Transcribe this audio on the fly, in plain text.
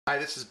Hi,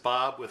 this is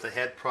Bob with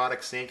Ahead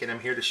Products Inc. and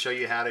I'm here to show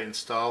you how to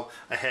install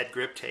Ahead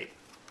grip tape.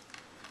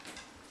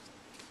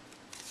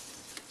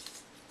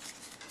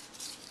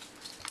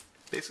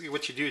 Basically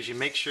what you do is you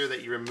make sure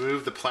that you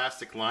remove the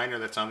plastic liner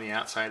that's on the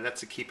outside. That's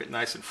to keep it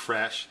nice and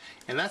fresh.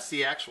 And that's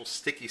the actual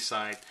sticky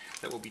side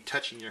that will be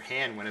touching your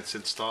hand when it's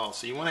installed.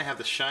 So you want to have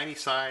the shiny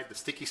side, the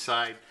sticky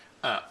side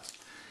up.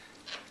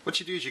 What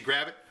you do is you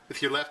grab it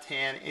with your left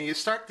hand and you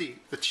start the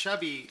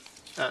chubby,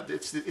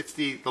 it's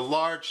the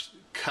large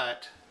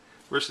cut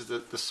versus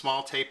the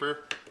small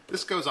taper.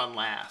 This goes on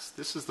last.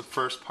 This is the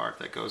first part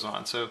that goes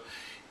on. So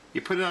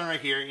you put it on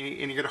right here and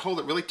you're going to hold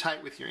it really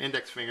tight with your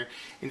index finger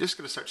and you're just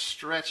going to start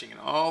stretching it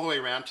all the way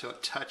around till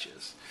it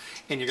touches.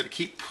 And you're going to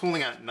keep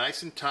pulling on it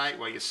nice and tight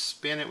while you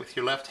spin it with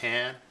your left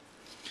hand.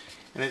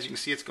 And as you can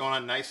see, it's going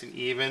on nice and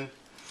even.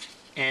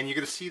 And you're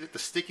going to see that the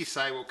sticky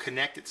side will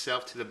connect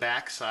itself to the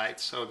back side,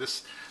 so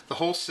the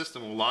whole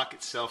system will lock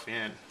itself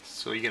in.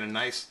 So you get a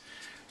nice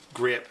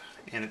grip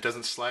and it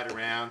doesn't slide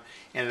around,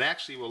 and it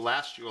actually will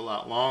last you a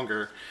lot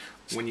longer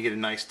when you get a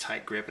nice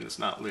tight grip and it's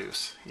not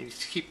loose. You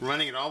just keep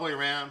running it all the way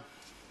around,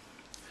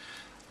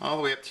 all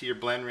the way up to your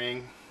blend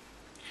ring,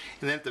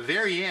 and then at the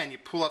very end you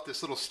pull up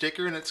this little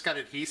sticker and it's got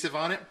adhesive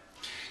on it.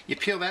 You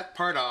peel that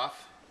part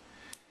off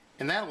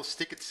and that will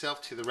stick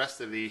itself to the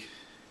rest of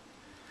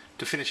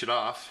to finish it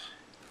off.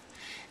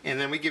 And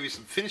then we give you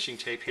some finishing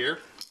tape here,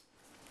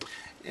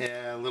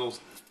 a little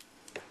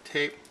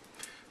tape.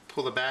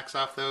 Pull the backs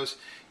off those.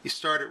 You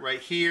start it right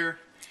here,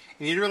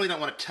 and you really don't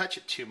want to touch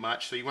it too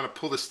much, so you want to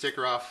pull the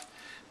sticker off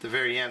the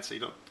very end so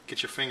you don't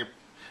get your finger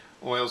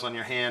oils on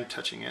your hand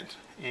touching it.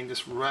 And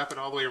just wrap it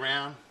all the way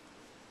around,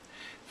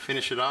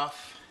 finish it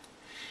off,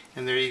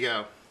 and there you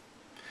go.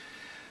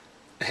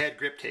 Ahead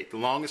grip tape, the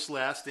longest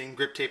lasting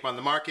grip tape on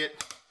the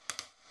market.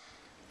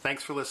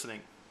 Thanks for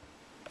listening.